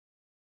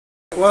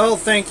well,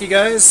 thank you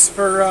guys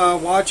for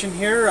watching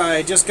here.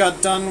 I just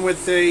got done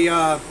with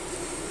a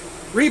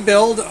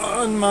rebuild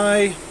on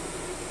my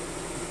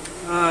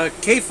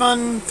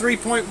K-Fun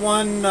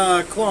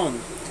 3.1 clone.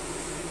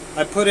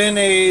 I put in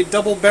a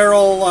double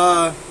barrel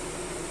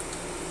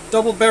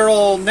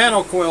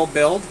nanocoil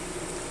build,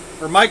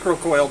 or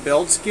microcoil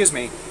build, excuse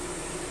me,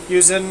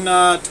 using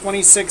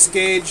 26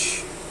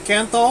 gauge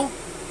Canthal,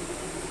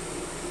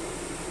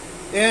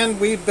 and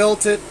we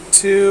built it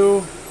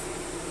to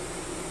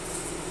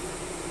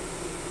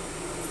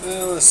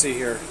let's see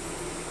here,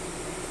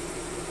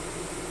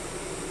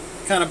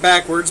 kind of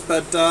backwards,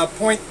 but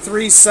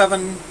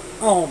 0.37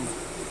 ohm.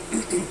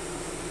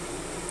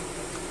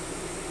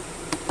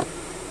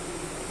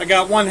 I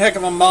got one heck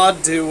of a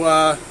mod to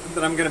that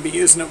I'm going to be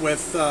using it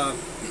with,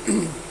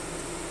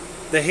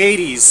 the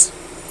Hades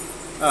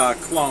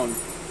clone.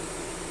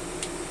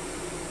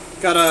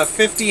 Got a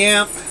 50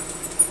 amp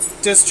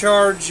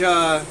discharge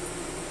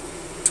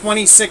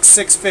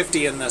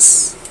 26650 in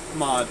this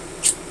mod.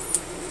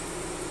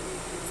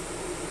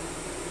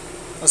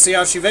 Let's see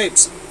how she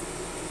vapes.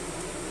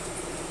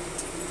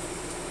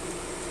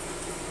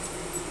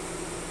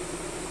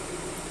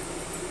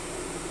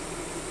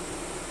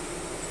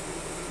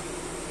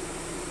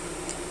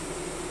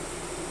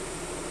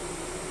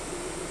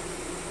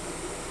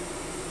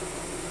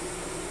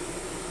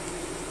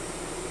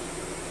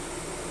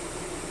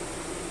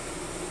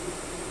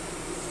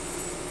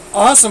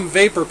 Awesome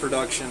vapor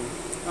production.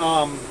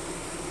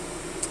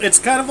 It's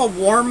kind of a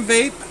warm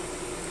vape,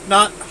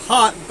 not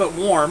hot but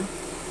warm,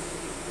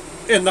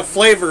 and the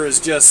flavor is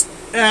just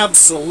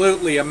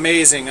absolutely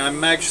amazing.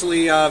 I'm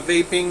actually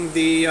vaping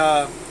the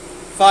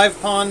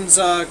Five Ponds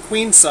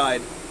Queen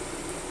Side,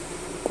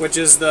 which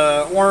is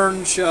the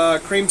orange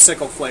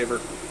creamsicle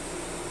flavor.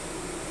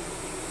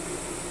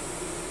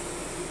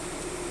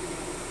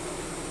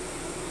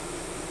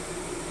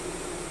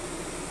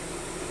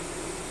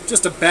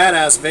 Just a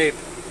badass vape.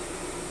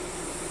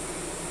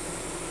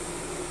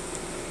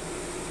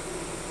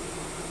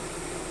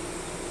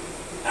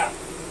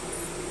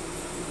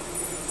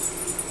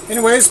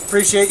 Anyways,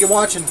 appreciate you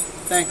watching.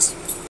 Thanks.